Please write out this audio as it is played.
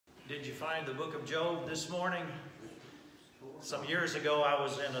Did you find the book of Job this morning? Some years ago I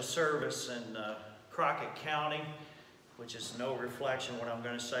was in a service in Crockett County, which is no reflection, what I'm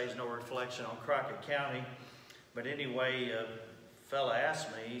going to say is no reflection on Crockett County. But anyway, a fella asked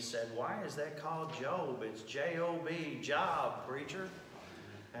me, he said, why is that called Job? It's J-O-B, job, preacher.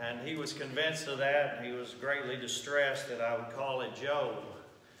 And he was convinced of that, and he was greatly distressed that I would call it Job.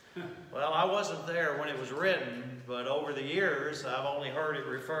 Well, I wasn't there when it was written, but over the years, I've only heard it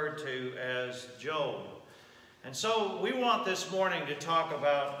referred to as Job. And so we want this morning to talk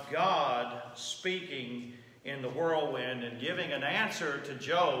about God speaking in the whirlwind and giving an answer to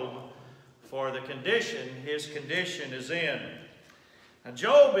Job for the condition his condition is in. Now,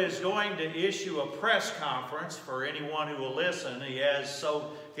 Job is going to issue a press conference for anyone who will listen. He has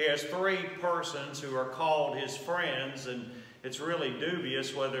three persons who are called his friends, and it's really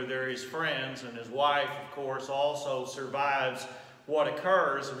dubious whether they're his friends, and his wife, of course, also survives what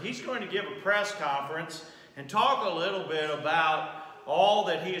occurs. And he's going to give a press conference and talk a little bit about all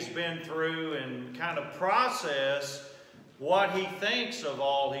that he has been through and kind of process what he thinks of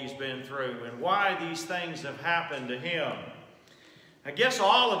all he's been through and why these things have happened to him. I guess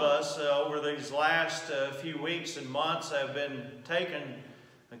all of us over these last few weeks and months have been taken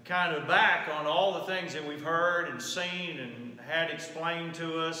kind of back on all the things that we've heard and seen and had explained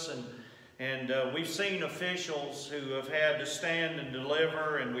to us, and we've seen officials who have had to stand and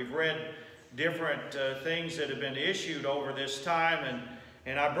deliver, and we've read different things that have been issued over this time,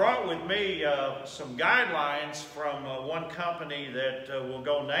 and I brought with me some guidelines from one company that will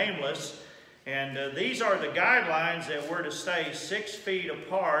go nameless, and these are the guidelines that we're to stay 6 feet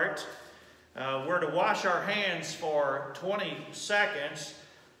apart, we're to wash our hands for 20 seconds,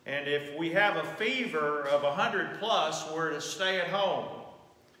 and if we have a fever of 100 plus, we're to stay at home.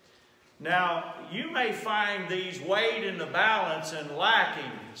 Now, you may find these weighed in the balance and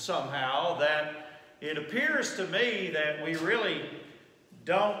lacking somehow, that it appears to me that we really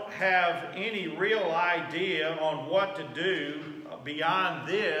don't have any real idea on what to do beyond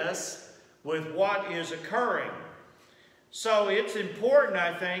this with what is occurring. So it's important,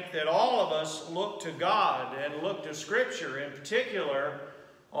 I think, that all of us look to God and look to Scripture in particular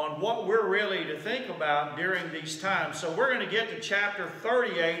on what we're really to think about during these times. So we're going to get to chapter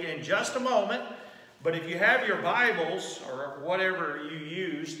 38 in just a moment, but if you have your Bibles or whatever you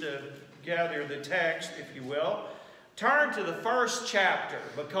use to gather the text, if you will, turn to the first chapter,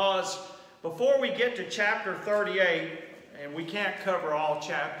 because before we get to chapter 38, and we can't cover all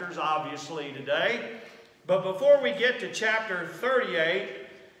chapters obviously today, but before we get to chapter 38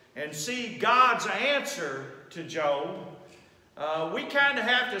 and see God's answer to Job, we kind of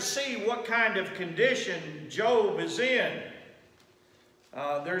have to see what kind of condition Job is in.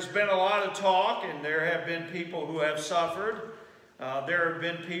 There's been a lot of talk, and there have been people who have suffered. There have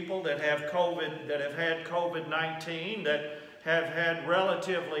been people that have had COVID-19, that have had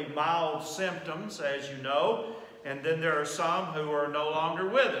relatively mild symptoms, as you know, and then there are some who are no longer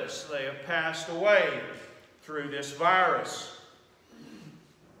with us. They have passed away through this virus.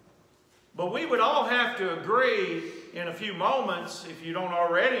 But we would all have to agree in a few moments, if you don't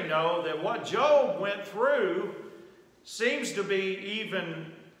already know, that what Job went through seems to be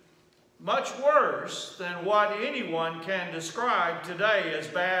even much worse than what anyone can describe today, as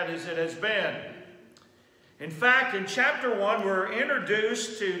bad as it has been. In fact, in chapter 1, we're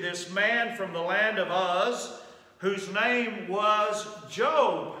introduced to this man from the land of Uz, whose name was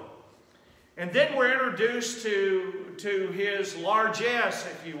Job. And then we're introduced to his largesse,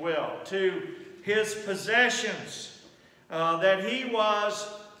 if you will, to his possessions. That he was,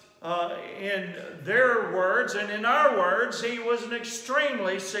 in their words and in our words, he was an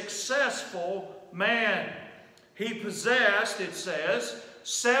extremely successful man. He possessed, it says,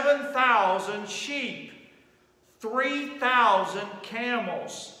 7,000 sheep, 3,000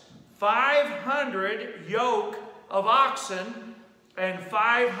 camels, 500 yoke of oxen, and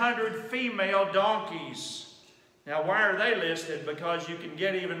 500 female donkeys. Now, why are they listed? Because you can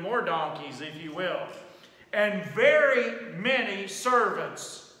get even more donkeys, if you will. And very many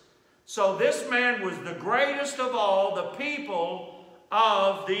servants. So this man was the greatest of all the people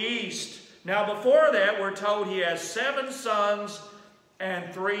of the East. Now, before that, we're told he has 7 sons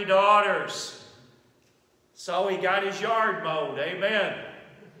and 3 daughters. So he got his yard mowed. Amen.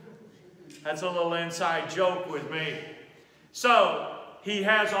 That's a little inside joke with me. So he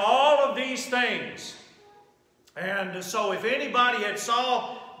has all of these things. And so if anybody had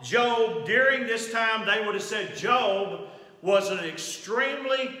saw Job during this time, they would have said Job was an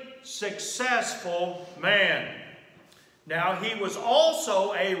extremely successful man. Now, he was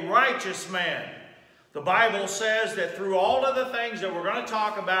also a righteous man. The Bible says that through all of the things that we're going to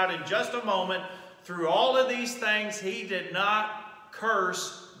talk about in just a moment, through all of these things, he did not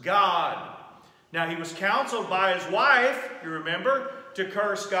curse God. Now, he was counseled by his wife, you remember, to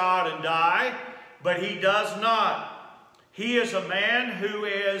curse God and die, but he does not. He is a man who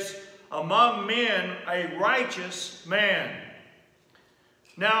is among men a righteous man.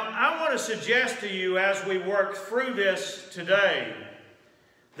 Now, I want to suggest to you as we work through this today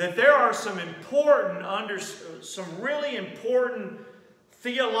that there are some really important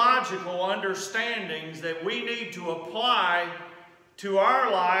theological understandings that we need to apply to our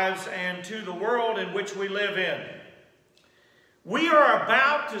lives and to the world in which we live in. We are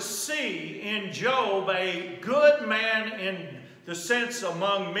about to see in Job a good man in the sense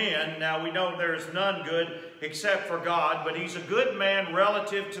among men. Now we know there's none good except for God, but he's a good man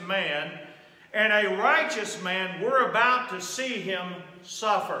relative to man. And a righteous man, we're about to see him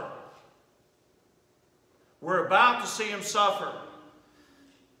suffer. We're about to see him suffer.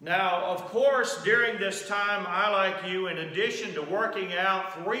 Now, of course, during this time, I, like you, in addition to working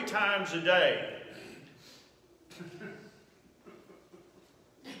out 3 times a day,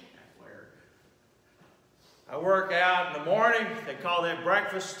 I work out in the morning, they call that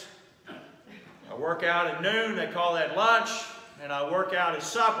breakfast. I work out at noon, they call that lunch. And I work out at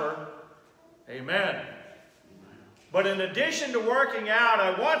supper. Amen. But in addition to working out,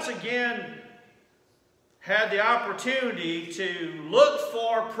 I once again had the opportunity to look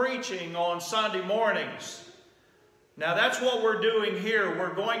for preaching on Sunday mornings. Now that's what we're doing here.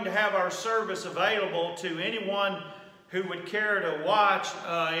 We're going to have our service available to anyone who would care to watch,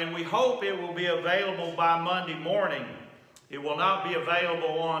 and we hope it will be available by Monday morning. It will not be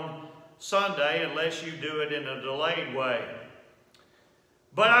available on Sunday unless you do it in a delayed way.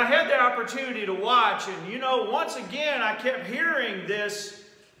 But I had the opportunity to watch, and you know, once again, I kept hearing this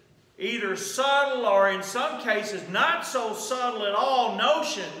either subtle or in some cases not so subtle at all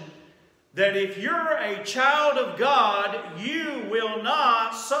notion that if you're a child of God, you will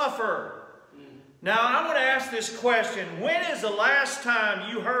not suffer. Now, I want to ask this question. When is the last time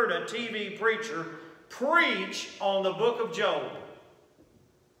you heard a TV preacher preach on the book of Job?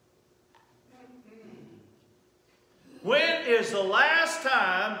 When is the last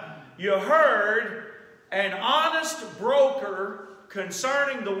time you heard an honest broker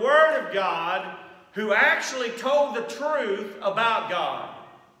concerning the Word of God who actually told the truth about God?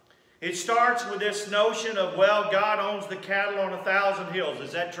 It starts with this notion of, well, God owns the cattle on 1,000 hills.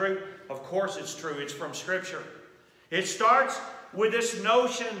 Is that true? Of course it's true. It's from Scripture. It starts with this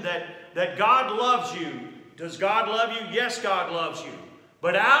notion that God loves you. Does God love you? Yes, God loves you.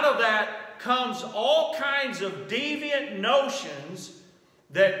 But out of that comes all kinds of deviant notions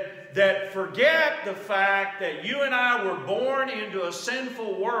that forget the fact that you and I were born into a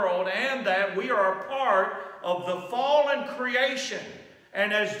sinful world and that we are a part of the fallen creation.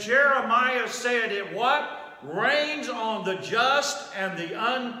 And as Jeremiah said, it what? Rains on the just and the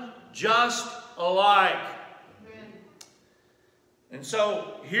unjust alike. Amen. And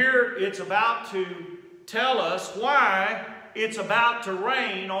so here it's about to tell us why it's about to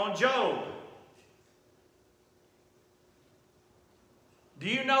rain on Job. Do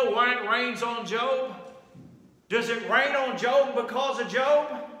you know why it rains on Job? Does it rain on Job because of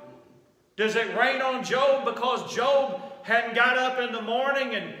Job? Does it rain on Job because Job hadn't got up in the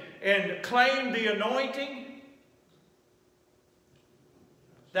morning and claimed the anointing?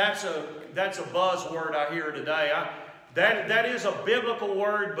 That's a buzzword I hear today. That is a biblical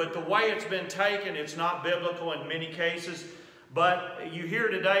word, but the way it's been taken, it's not biblical in many cases. But you hear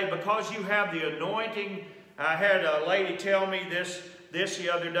today, because you have the anointing. I had a lady tell me this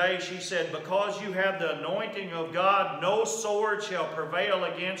the other day. She said, because you have the anointing of God, no sword shall prevail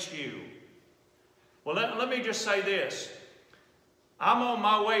against you. Well, let me just say this. I'm on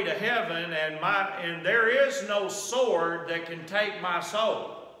my way to heaven, and there is no sword that can take my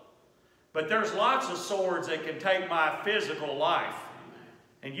soul. But there's lots of swords that can take my physical life.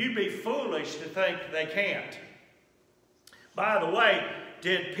 And you'd be foolish to think they can't. By the way,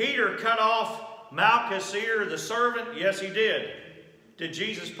 did Peter cut off Malchus' ear, the servant? Yes, he did. Did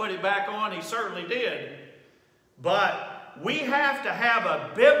Jesus put it back on? He certainly did. But we have to have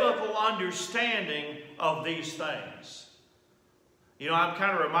a biblical understanding of these things. You know, I'm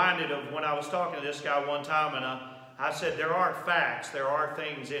kind of reminded of when I was talking to this guy one time, and I said, there are facts. There are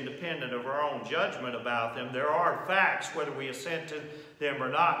things independent of our own judgment about them. There are facts, whether we assent to them or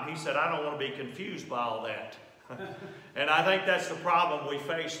not. And he said, I don't want to be confused by all that. And I think that's the problem we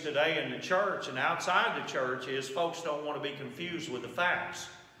face today in the church and outside the church is folks don't want to be confused with the facts.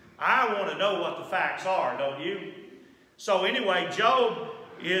 I want to know what the facts are, don't you? So anyway, Job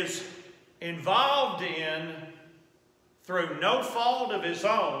is involved in, through no fault of his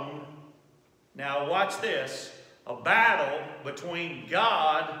own, now watch this, a battle between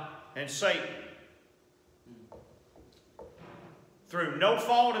God and Satan. Through no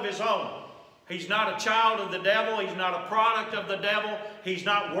fault of his own. He's not a child of the devil. He's not a product of the devil. He's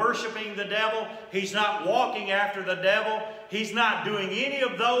not worshiping the devil. He's not walking after the devil. He's not doing any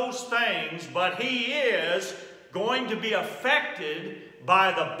of those things, but he is going to be affected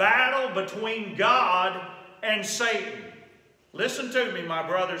by the battle between God and Satan. Listen to me, my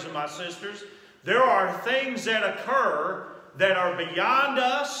brothers and my sisters. There are things that occur that are beyond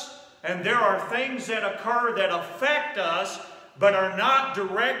us, and there are things that occur that affect us, but are not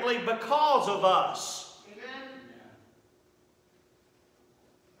directly because of us. Amen.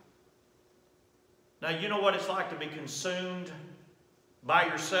 Now, you know what it's like to be consumed by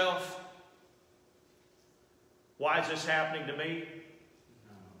yourself? Why is this happening to me?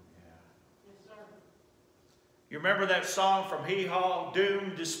 Yes, sir. You remember that song from Hee Haw,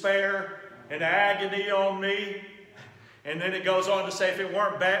 Doom, Despair, and Agony on Me? And then it goes on to say, if it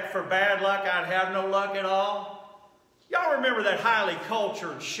weren't for bad luck, I'd have no luck at all. Y'all remember that highly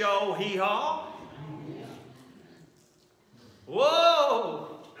cultured show, Hee Haw?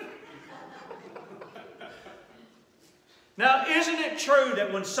 Whoa! Now, isn't it true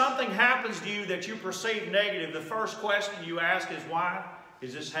that when something happens to you that you perceive negative, the first question you ask is, why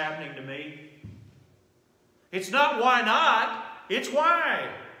is this happening to me? It's not why not, it's why.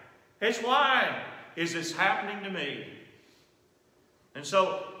 It's why is this happening to me? And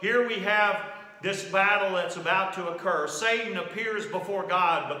so here we have this battle that's about to occur. Satan appears before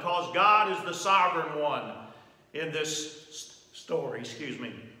God because God is the sovereign one in this story. Excuse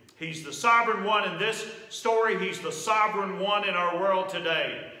me. He's the sovereign one in this story. He's the sovereign one in our world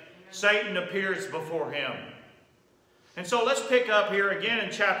today. Satan appears before him. And so let's pick up here again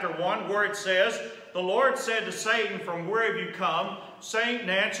in chapter 1 where it says, the Lord said to Satan, from where have you come?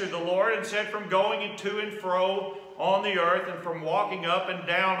 Satan answered the Lord and said, from going to and fro on the earth and from walking up and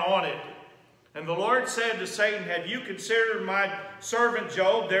down on it. And the Lord said to Satan, have you considered my servant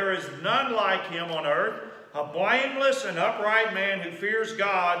Job? There is none like him on earth, a blameless and upright man who fears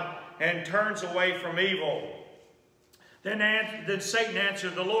God and turns away from evil. Then Satan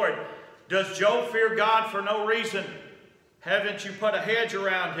answered the Lord, does Job fear God for no reason? Haven't you put a hedge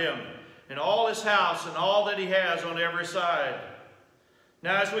around him and all his house and all that he has on every side?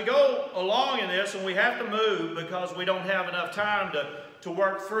 Now, as we go along in this, and we have to move because we don't have enough time to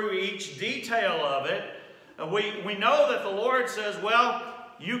work through each detail of it, we know that the Lord says, well,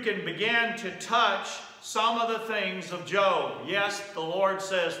 you can begin to touch some of the things of Job. Yes, the Lord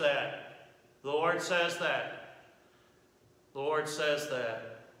says that. The Lord says that. The Lord says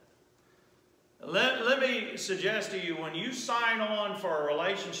that. Let me suggest to you, when you sign on for a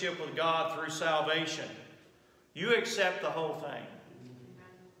relationship with God through salvation, you accept the whole thing.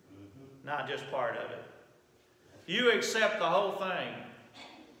 Not just part of it. You accept the whole thing.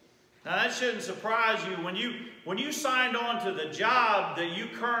 Now that shouldn't surprise you. When you signed on to the job that you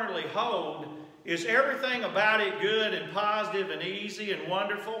currently hold, is everything about it good and positive and easy and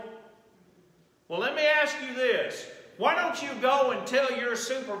wonderful? Well, let me ask you this. Why don't you go and tell your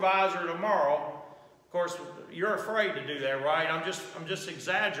supervisor tomorrow? Of course, you're afraid to do that, right? I'm just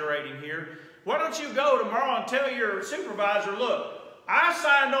exaggerating here. Why don't you go tomorrow and tell your supervisor, look, I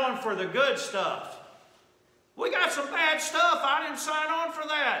signed on for the good stuff. We got some bad stuff. I didn't sign on for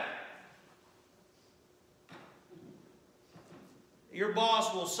that. Your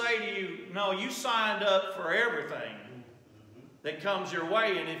boss will say to you, no, you signed up for everything that comes your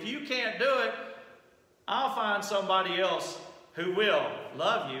way. And if you can't do it, I'll find somebody else who will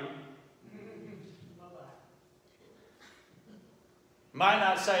love you. Might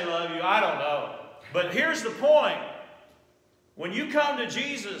not say love you, I don't know. But here's the point. When you come to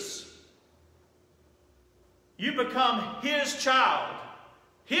Jesus, you become His child,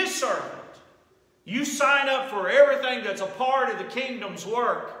 His servant. You sign up for everything that's a part of the kingdom's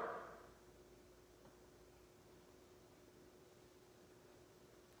work.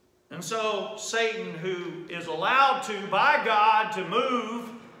 And so Satan, who is allowed to, by God, to move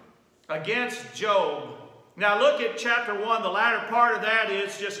against Job. Now look at chapter 1. The latter part of that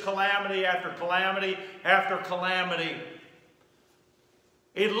is just calamity after calamity after calamity.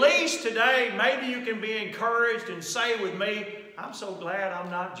 At least today, maybe you can be encouraged and say with me, I'm so glad I'm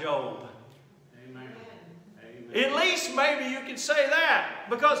not Job. Amen. At least maybe you can say that.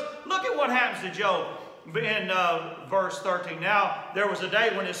 Because look at what happens to Job in verse 13. Now, there was a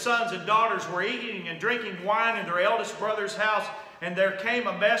day when his sons and daughters were eating and drinking wine in their eldest brother's house. And there came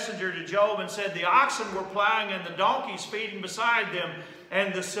a messenger to Job and said, the oxen were plowing and the donkeys feeding beside them.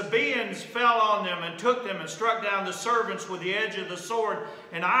 And the Sabaeans fell on them and took them and struck down the servants with the edge of the sword.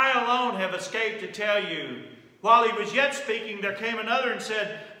 And I alone have escaped to tell you. While he was yet speaking, there came another and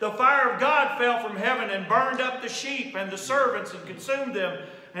said, the fire of God fell from heaven and burned up the sheep and the servants and consumed them.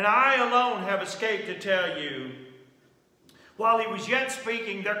 And I alone have escaped to tell you. While he was yet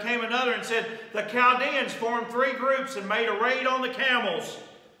speaking, there came another and said, the Chaldeans formed 3 groups and made a raid on the camels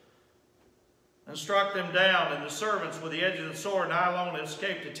and struck them down, and the servants with the edge of the sword, and I alone have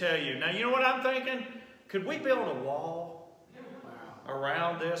escaped to tell you. Now, you know what I'm thinking? Could we build a wall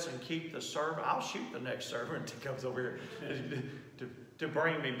around this and keep the servant? I'll shoot the next servant that comes over here to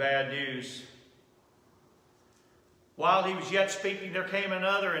bring me bad news. While he was yet speaking, there came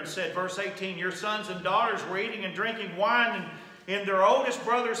another and said, verse 18, your sons and daughters were eating and drinking wine in their oldest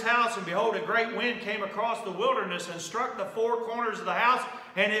brother's house, and behold, a great wind came across the wilderness and struck the 4 corners of the house,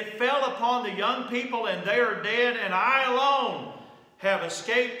 and it fell upon the young people, and they are dead, and I alone have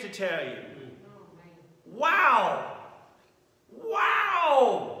escaped to tell you. Wow!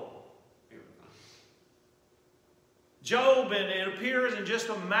 Wow! Job, and it appears in just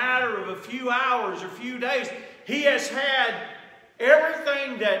a matter of a few hours or few days, he has had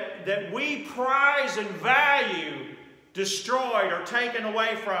everything that we prize and value destroyed or taken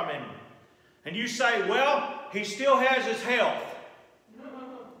away from him. And you say, well, he still has his health.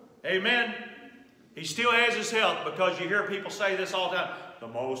 Amen. He still has his health, because you hear people say this all the time. The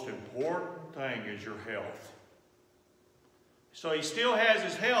most important thing is your health. So he still has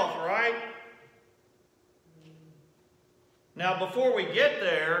his health, right? Now, before we get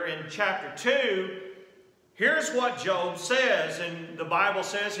there, in chapter 2, here's what Job says. And the Bible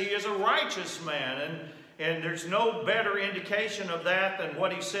says he is a righteous man. And there's no better indication of that than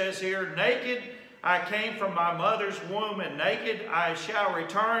what he says here. Naked I came from my mother's womb, and naked I shall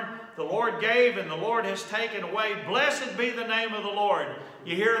return. The Lord gave, and the Lord has taken away. Blessed be the name of the Lord.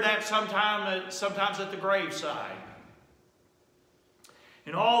 You hear that sometimes at the graveside.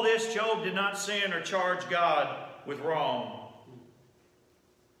 In all this, Job did not sin or charge God with wrong.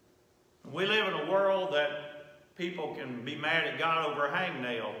 We live in a world that people can be mad at God over a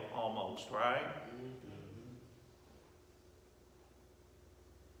hangnail almost, right?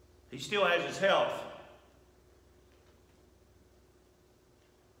 He still has his health.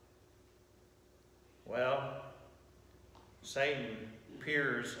 Well, Satan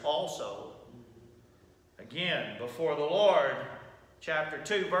appears also again before the Lord. Chapter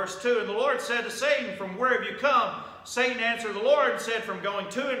 2, verse 2, and the Lord said to Satan, from where have you come? Satan answered the Lord and said, from going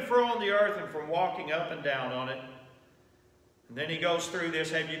to and fro on the earth and from walking up and down on it. And then he goes through this.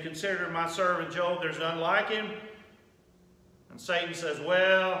 Have you considered my servant Job? There's none like him. And Satan says,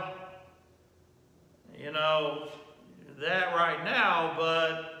 well, you know, that right now,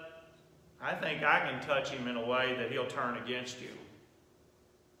 but I think I can touch him in a way that he'll turn against you.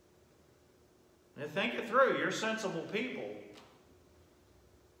 Now think it through. You're sensible people.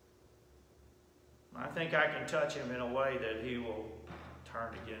 I think I can touch him in a way that he will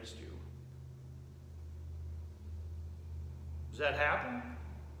turn against you. Does that happen?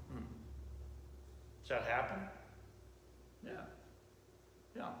 Does that happen? Yeah.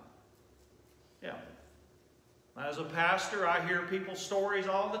 Yeah. Yeah. As a pastor, I hear people's stories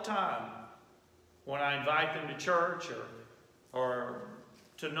all the time. When I invite them to church or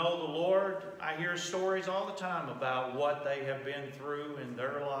to know the Lord, I hear stories all the time about what they have been through in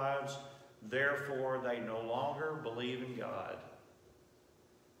their lives. Therefore, they no longer believe in God.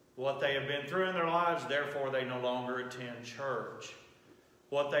 What they have been through in their lives, therefore, they no longer attend church.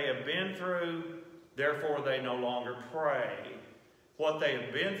 What they have been through, therefore, they no longer pray. What they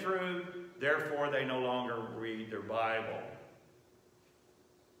have been through, therefore, they no longer read their Bible.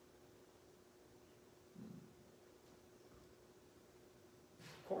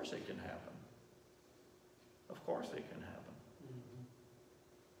 Of course it can happen. Of course it can happen.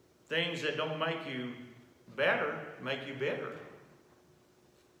 Things that don't make you better make you bitter.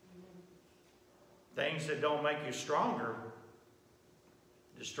 Things that don't make you stronger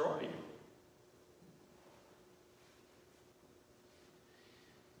destroy you.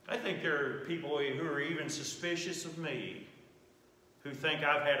 I think there are people who are even suspicious of me who think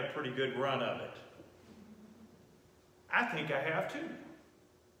I've had a pretty good run of it. I think I have too.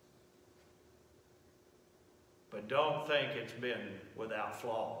 But don't think it's been without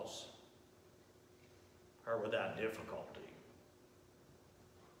flaws or without difficulty.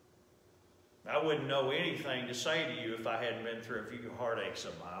 I wouldn't know anything to say to you if I hadn't been through a few heartaches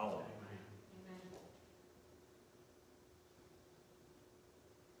of my own.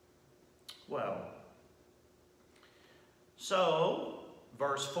 Well, so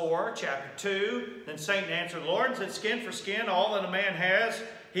verse 4, chapter 2. Then Satan answered the Lord and said, skin for skin, all that a man has,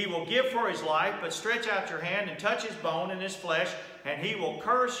 he will give for his life, but stretch out your hand and touch his bone and his flesh, and he will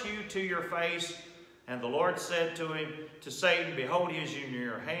curse you to your face. And the Lord said to him, to Satan, behold, he is in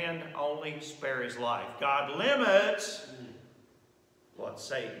your hand, only spare his life. God limits what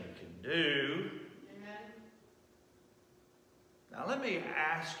Satan can do. Amen. Now let me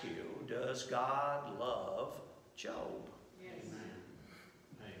ask you, does God love Job? Yes. Amen.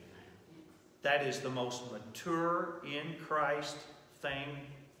 That is the most mature in Christ thing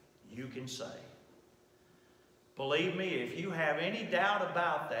you can say. Believe me, if you have any doubt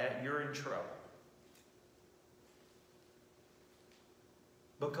about that, you're in trouble.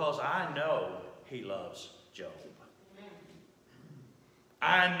 Because I know he loves Job.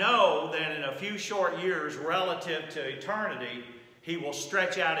 I know that in a few short years, relative to eternity, he will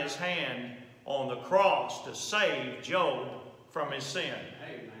stretch out his hand on the cross to save Job from his sin.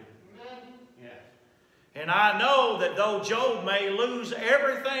 Amen. Yeah. And I know that though Job may lose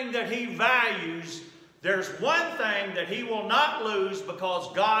everything that he values, there's one thing that he will not lose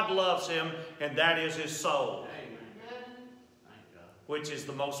because God loves him, and that is his soul. Amen. Thank God. Which is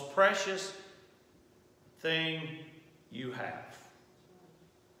the most precious thing you have.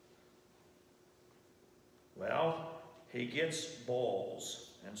 Well, he gets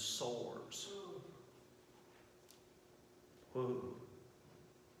boils and sores. Woo.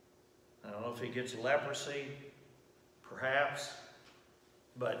 I don't know if he gets leprosy, perhaps,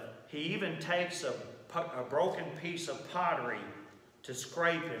 but he even takes a broken piece of pottery to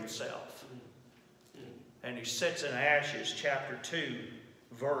scrape himself. And he sits in ashes, chapter 2,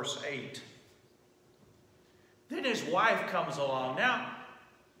 verse 8. Then his wife comes along. Now,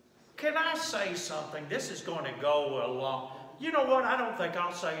 can I say something? This is going to go along. You know what? I don't think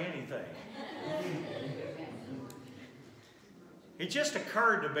I'll say anything. It just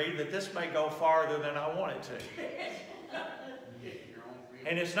occurred to me that this may go farther than I want it to.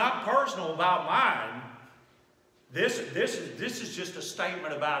 And it's not personal about mine. This is just a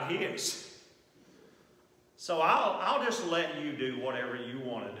statement about his. So I'll just let you do whatever you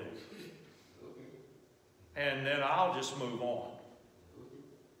want to do. And then I'll just move on.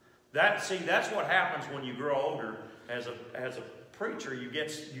 That's what happens when you grow older. As a preacher, you get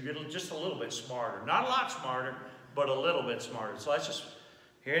just a little bit smarter. Not a lot smarter, but a little bit smarter. So let's just,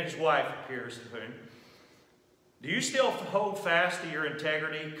 here his wife appears to him. Do you still hold fast to your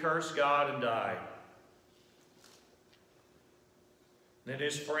integrity, curse God, and die? Then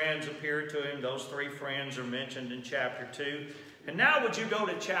his friends appeared to him. Those three friends are mentioned in chapter 2. And now would you go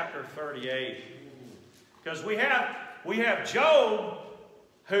to chapter 38? Because we have Job,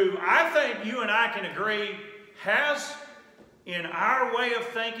 who I think you and I can agree has, in our way of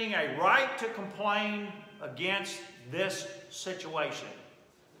thinking, a right to complain against this situation.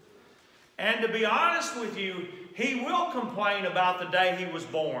 And to be honest with you, he will complain about the day he was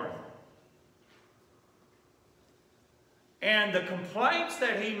born. And the complaints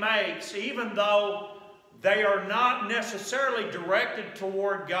that he makes, even though they are not necessarily directed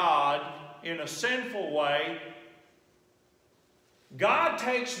toward God in a sinful way, God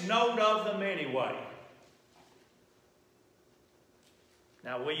takes note of them anyway.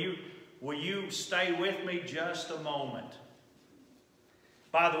 Now, will you stay with me just a moment?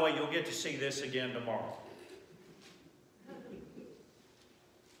 By the way, you'll get to see this again tomorrow.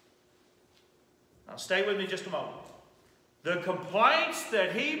 Now, stay with me just a moment. The complaints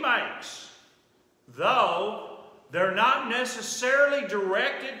that he makes, though they're not necessarily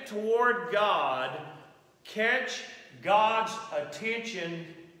directed toward God, catch God's attention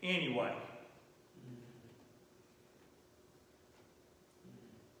anyway.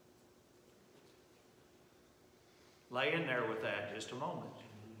 Lay in there with that just a moment.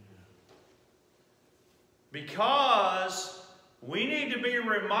 Because we need to be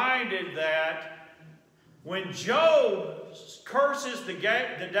reminded that when Job curses the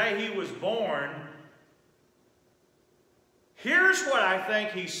day he was born, here's what I think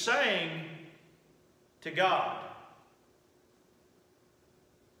he's saying to God.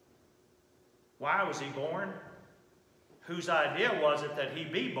 Why was he born? Whose idea was it that he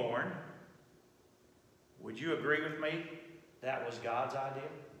be born? Would you agree with me that was God's idea?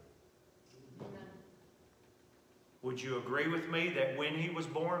 Amen. Would you agree with me that when he was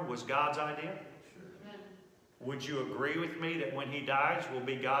born was God's idea? Amen. Would you agree with me that when he dies will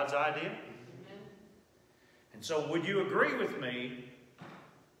be God's idea? Amen. And so would you agree with me,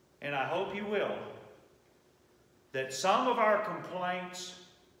 and I hope you will, that some of our complaints,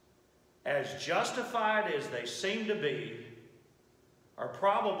 as justified as they seem to be, are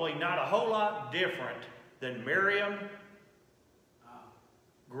probably not a whole lot different than Miriam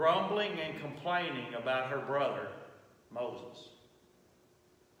grumbling and complaining about her brother, Moses.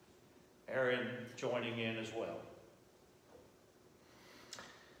 Aaron joining in as well.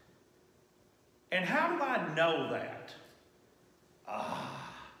 And how do I know that?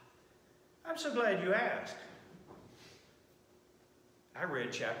 I'm so glad you asked. I read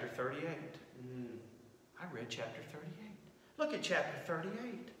chapter 38. I read chapter 38. Look at chapter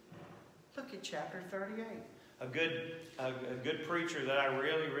 38. Look at chapter 38. A good preacher that I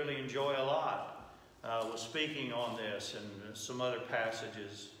really enjoy a lot was speaking on this and some other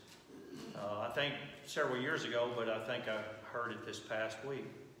passages. I think several years ago, but I think I heard it this past week.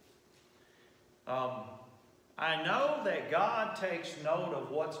 I know that God takes note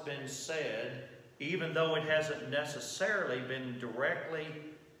of what's been said, even though it hasn't necessarily been directly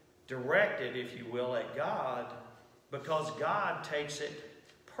directed, if you will, at God, because God takes it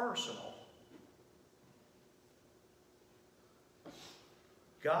personal.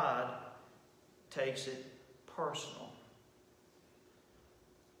 God takes it personal.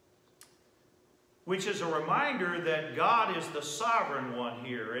 Which is a reminder that God is the sovereign one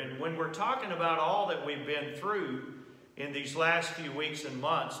here. And when we're talking about all that we've been through in these last few weeks and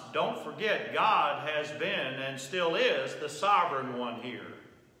months, don't forget God has been and still is the sovereign one here.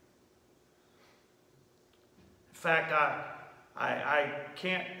 In fact, I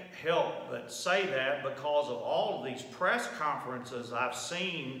can't help but say that because of all of these press conferences I've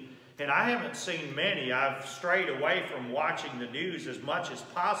seen, and I haven't seen many. I've strayed away from watching the news as much as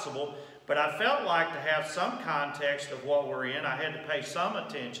possible, but I felt like to have some context of what we're in, I had to pay some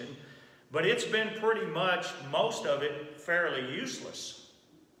attention. But it's been pretty much, most of it, fairly useless.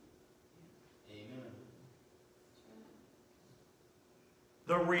 Amen.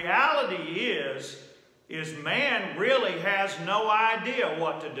 The reality is man really has no idea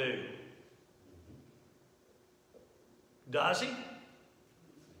what to do. Does he?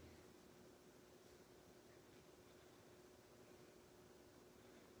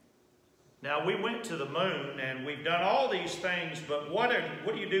 Now, we went to the moon, and we've done all these things, but what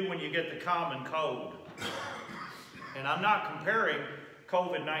do you do when you get the common cold? And I'm not comparing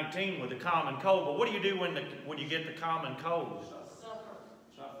COVID-19 with the common cold, but what do you do when you get the common cold? Suffer.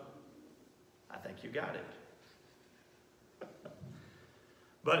 I think you got it.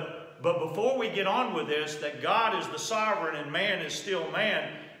 But before we get on with this, that God is the sovereign and man is still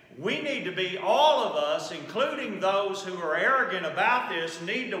man, we need to be, all of us, including those who are arrogant about this,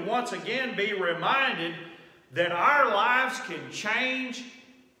 need to once again be reminded that our lives can change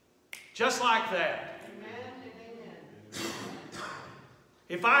just like that. Amen.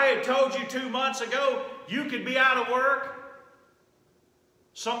 If I had told you 2 months ago you could be out of work,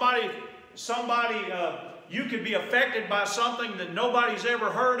 you could be affected by something that nobody's ever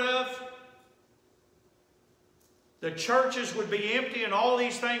heard of, the churches would be empty and all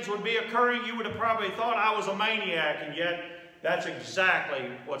these things would be occurring, you would have probably thought I was a maniac, and yet that's exactly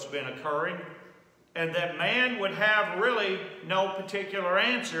what's been occurring. And that man would have really no particular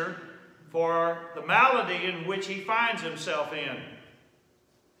answer for the malady in which he finds himself in.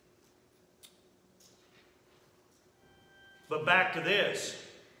 But back to this.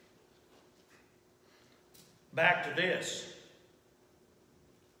 Back to this.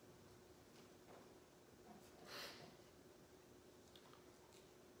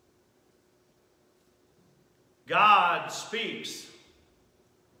 God speaks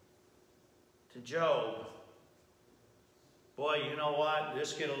to Job. Boy, you know what?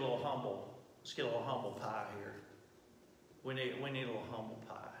 Let's get a little humble. Let's get a little humble pie here. We need a little humble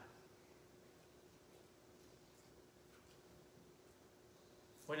pie.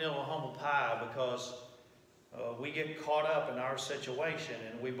 We need a little humble pie because we get caught up in our situation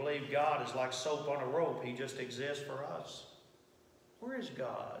and we believe God is like soap on a rope. He just exists for us. Where is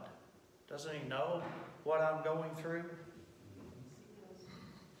God? Doesn't he know what I'm going through?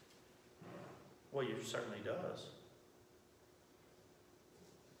 Well, he certainly does.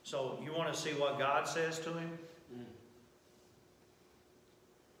 So you want to see what God says to him?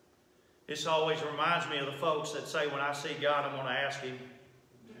 This always reminds me of the folks that say, when I see God, I'm going to ask him.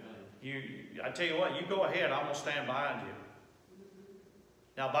 I tell you what, you go ahead, I'm going to stand behind you.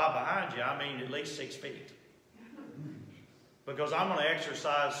 Now, by behind you, I mean at least 6 feet. Because I'm going to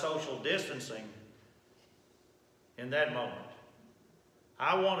exercise social distancing in that moment.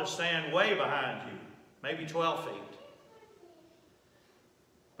 I want to stand way behind you, maybe 12 feet.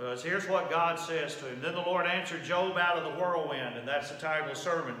 Because here's what God says to him. Then the Lord answered Job out of the whirlwind, and that's the title of the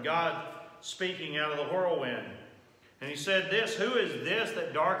sermon, God speaking out of the whirlwind. And he said this, who is this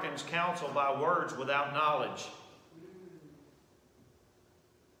that darkens counsel by words without knowledge?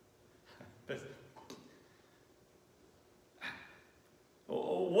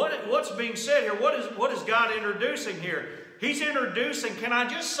 what's being said here? What is God introducing here? He's introducing, can I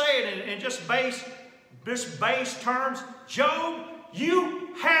just say it in just base terms? Job,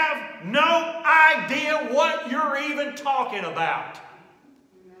 you have no idea what you're even talking about.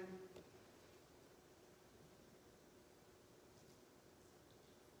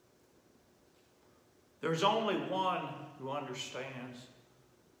 There's only one who understands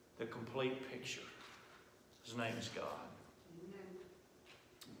the complete picture. His name is God.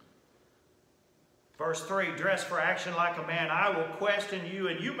 Verse 3, dress for action like a man. I will question you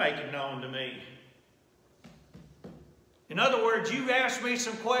and you make it known to me. In other words, you asked me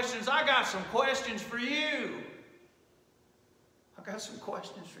some questions. I got some questions for you. I got some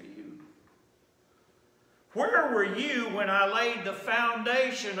questions for you. Where were you when I laid the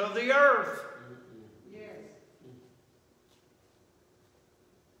foundation of the earth?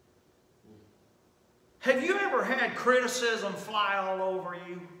 Have you ever had criticism fly all over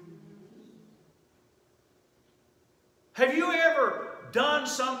you? Have you ever done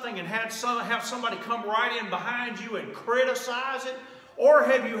something and have somebody come right in behind you and criticize it? Or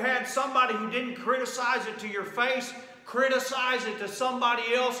have you had somebody who didn't criticize it to your face, criticize it to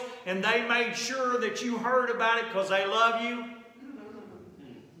somebody else, and they made sure that you heard about it because they love you?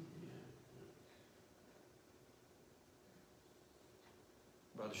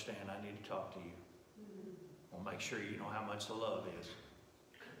 Brother Stan, I need to talk to you. I'll make sure you know how much the love is.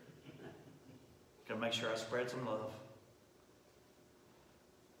 Gotta make sure I spread some love.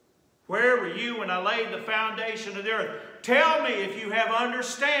 Where were you when I laid the foundation of the earth? Tell me if you have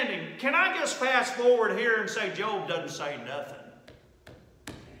understanding. Can I just fast forward here and say Job doesn't say nothing?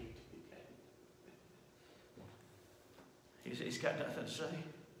 He's got nothing to say.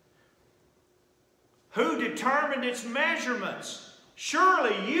 Who determined its measurements?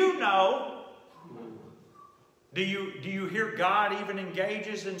 Surely you know. Do you hear God even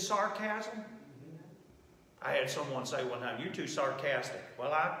engages in sarcasm? I had someone say one time, you're too sarcastic.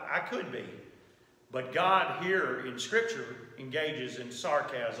 Well, I could be. But God here in Scripture engages in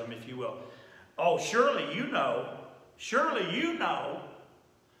sarcasm, if you will. Oh, surely you know. Surely you know.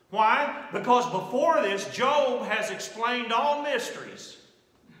 Why? Because before this, Job has explained all mysteries.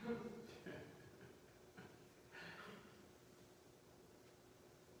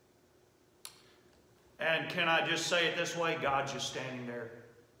 And can I just say it this way? God's just standing there.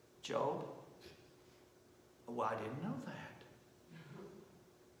 Job? Oh, I didn't know that.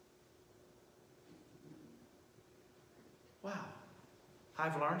 Wow.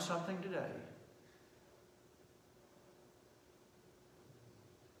 I've learned something today.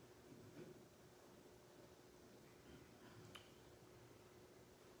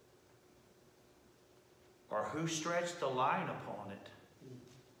 Or who stretched the line upon it?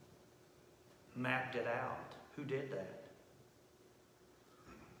 Mapped it out. Who did that?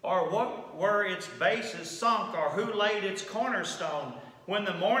 Or what were its bases sunk? Or who laid its cornerstone? When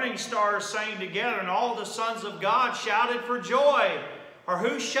the morning stars sang together and all the sons of God shouted for joy? Or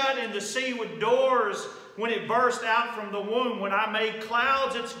who shut in the sea with doors when it burst out from the womb? When I made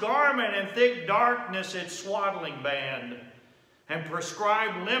clouds its garment and thick darkness its swaddling band? And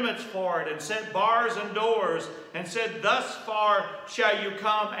prescribed limits for it, and set bars and doors, and said, thus far shall you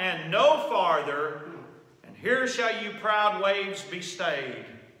come, and no farther, and here shall you proud waves be stayed.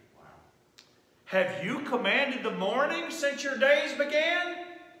 Wow. Have you commanded the morning since your days began?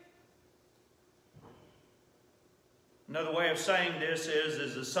 Another way of saying this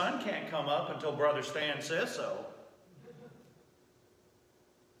is the sun can't come up until Brother Stan says so.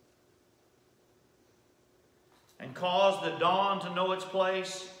 And cause the dawn to know its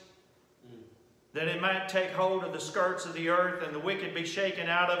place, that it might take hold of the skirts of the earth, and the wicked be shaken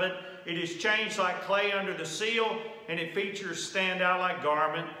out of it. It is changed like clay under the seal, and its features stand out like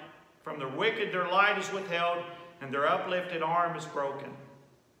garment. From the wicked their light is withheld, and their uplifted arm is broken.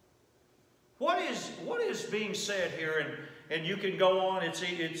 What is being said here? And you can go on.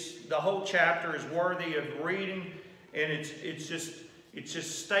 It's the whole chapter is worthy of reading, and it's just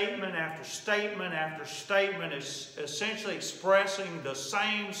statement after statement after statement is essentially expressing the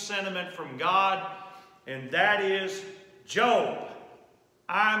same sentiment from God, and that is, Job,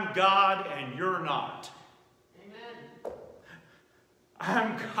 I'm God and you're not. Amen.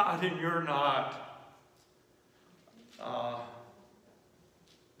 I'm God and you're not.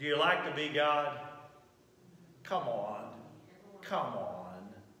 Do you like to be God? Come on. Come on.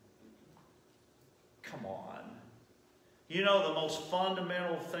 Come on. You know, the most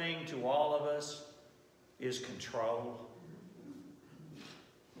fundamental thing to all of us is control.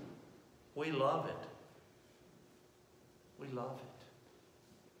 We love it. We love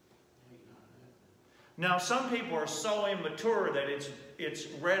it. Now, some people are so immature that it's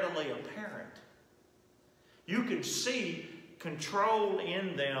readily apparent. You can see control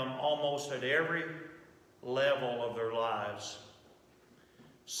in them almost at every level of their lives.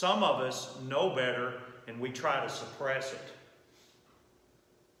 Some of us know better and we try to suppress it.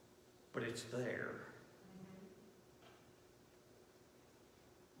 But it's there.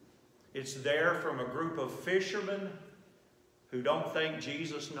 It's there from a group of fishermen who don't think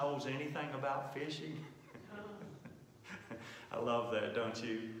Jesus knows anything about fishing. I love that, don't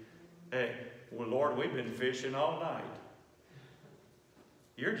you? Hey, well, Lord, we've been fishing all night.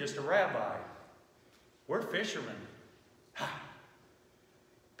 You're just a rabbi. We're fishermen.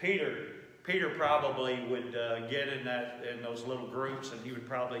 Peter probably would get in those little groups, and he would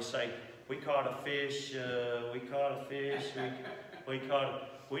probably say, "We caught a fish. We caught a fish.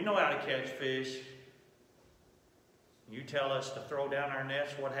 We know how to catch fish. You tell us to throw down our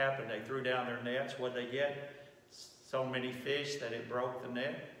nets. What happened? They threw down their nets. What'd they get? So many fish that it broke the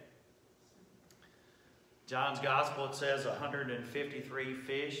net." John's Gospel, it says 153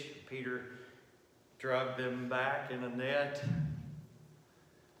 fish. Peter drugged them back in a net.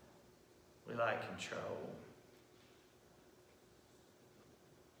 We like control.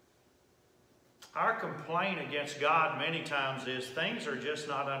 Our complaint against God many times is things are just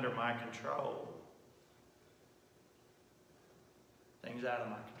not under my control. Things out of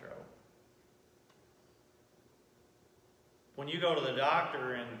my control. When you go to the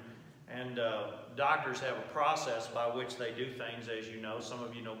doctor and doctors have a process by which they do things, as you know. Some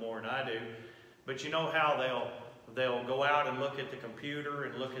of you know more than I do. But you know how they'll go out and look at the computer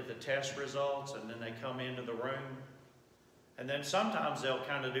and look at the test results, and then they come into the room. And then sometimes they'll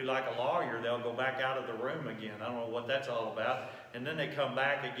kind of do like a lawyer. They'll go back out of the room again. I don't know what that's all about. And then they come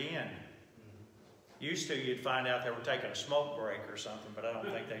back again. Used to, you'd find out they were taking a smoke break or something, but I don't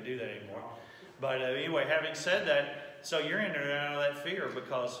think they do that anymore. But anyway, having said that, so you're in and out of that fear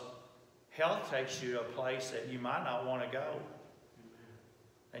because health takes you to a place that you might not want to go.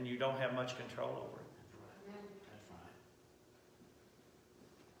 And you don't have much control over it. That's right.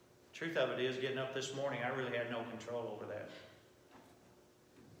 Truth of it is, getting up this morning, I really had no control over that.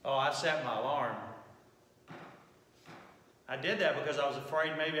 Oh, I set my alarm. I did that because I was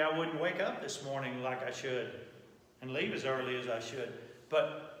afraid maybe I wouldn't wake up this morning like I should and leave as early as I should.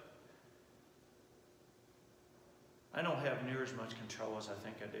 But I don't have near as much control as I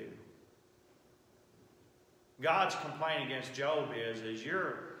think I do. God's complaint against Job is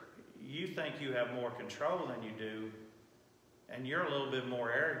you think you have more control than you do, and you're a little bit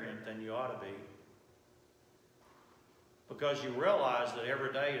more arrogant than you ought to be. Because you realize that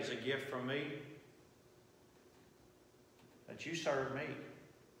every day is a gift from me, that you serve me,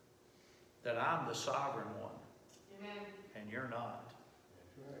 that I'm the sovereign one. Amen. And you're not.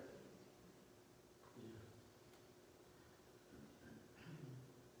 That's right.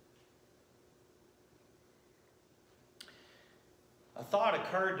 A thought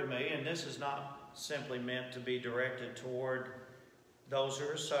occurred to me, and this is not simply meant to be directed toward those who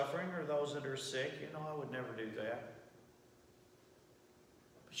are suffering or those that are sick. You know, I would never do that.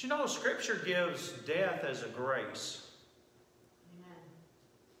 But you know, Scripture gives death as a grace. Amen.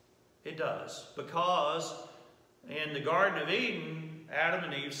 It does. Because in the Garden of Eden, Adam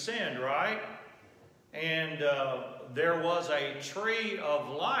and Eve sinned, right? And there was a tree of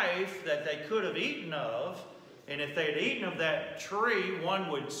life that they could have eaten of. And if they had eaten of that tree, one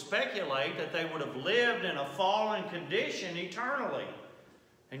would speculate that they would have lived in a fallen condition eternally.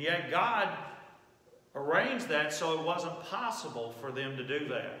 And yet God arranged that so it wasn't possible for them to do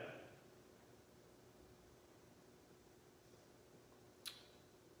that.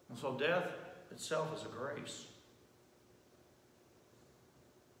 And so death itself is a grace.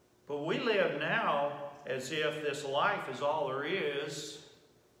 But we live now as if this life is all there is,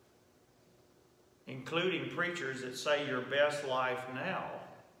 including preachers that say your best life now.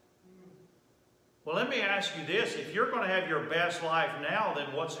 Well, let me ask you this. If you're going to have your best life now,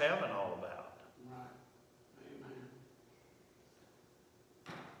 then what's heaven all about? Right. Amen.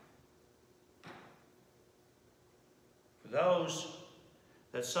 For those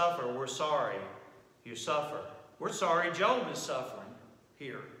that suffer, we're sorry you suffer. We're sorry Job is suffering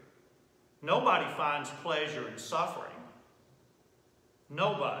here. Nobody finds pleasure in suffering.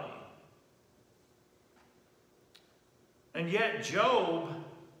 Nobody. And yet Job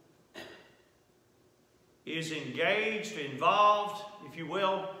is engaged, involved, if you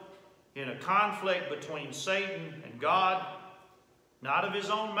will, in a conflict between Satan and God, not of his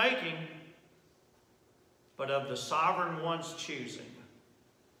own making, but of the sovereign one's choosing.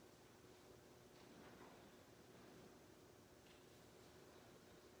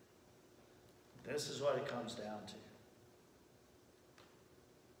 This is what it comes down to.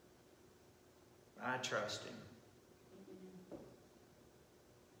 I trust him.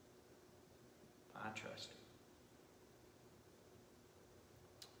 I trust him.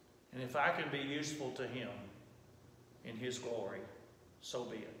 And if I can be useful to him in his glory, so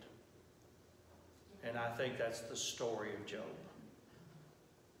be it. And I think that's the story of Job.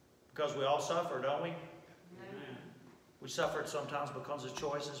 Because we all suffer, don't we? Amen. We suffer sometimes because of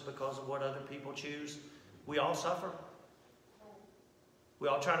choices, because of what other people choose. We all suffer. We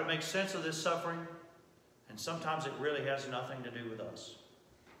all try to make sense of this suffering, and sometimes it really has nothing to do with us.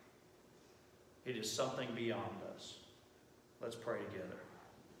 It is something beyond us. Let's pray together.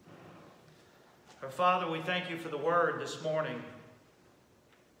 Our Father, we thank you for the word this morning.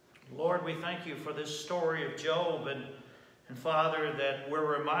 Lord, we thank you for this story of Job, and Father, that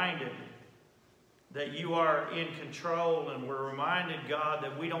we're reminded that you are in control, and we're reminded, God,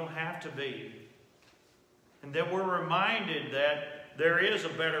 that we don't have to be. And that we're reminded that there is a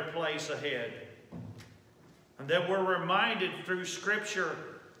better place ahead. And that we're reminded through Scripture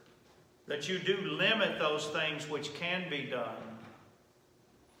that you do limit those things which can be done.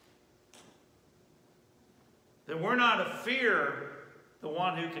 That we're not to fear the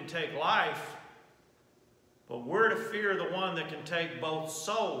one who can take life, but we're to fear the one that can take both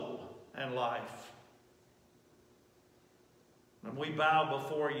soul and life. And we bow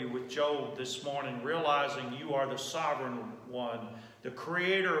before you with Job this morning, realizing you are the sovereign one, the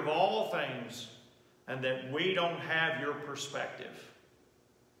creator of all things, and that we don't have your perspective.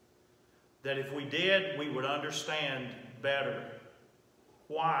 That if we did, we would understand better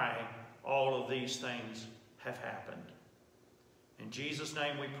why all of these things have happened. In Jesus'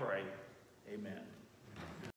 name we pray. Amen.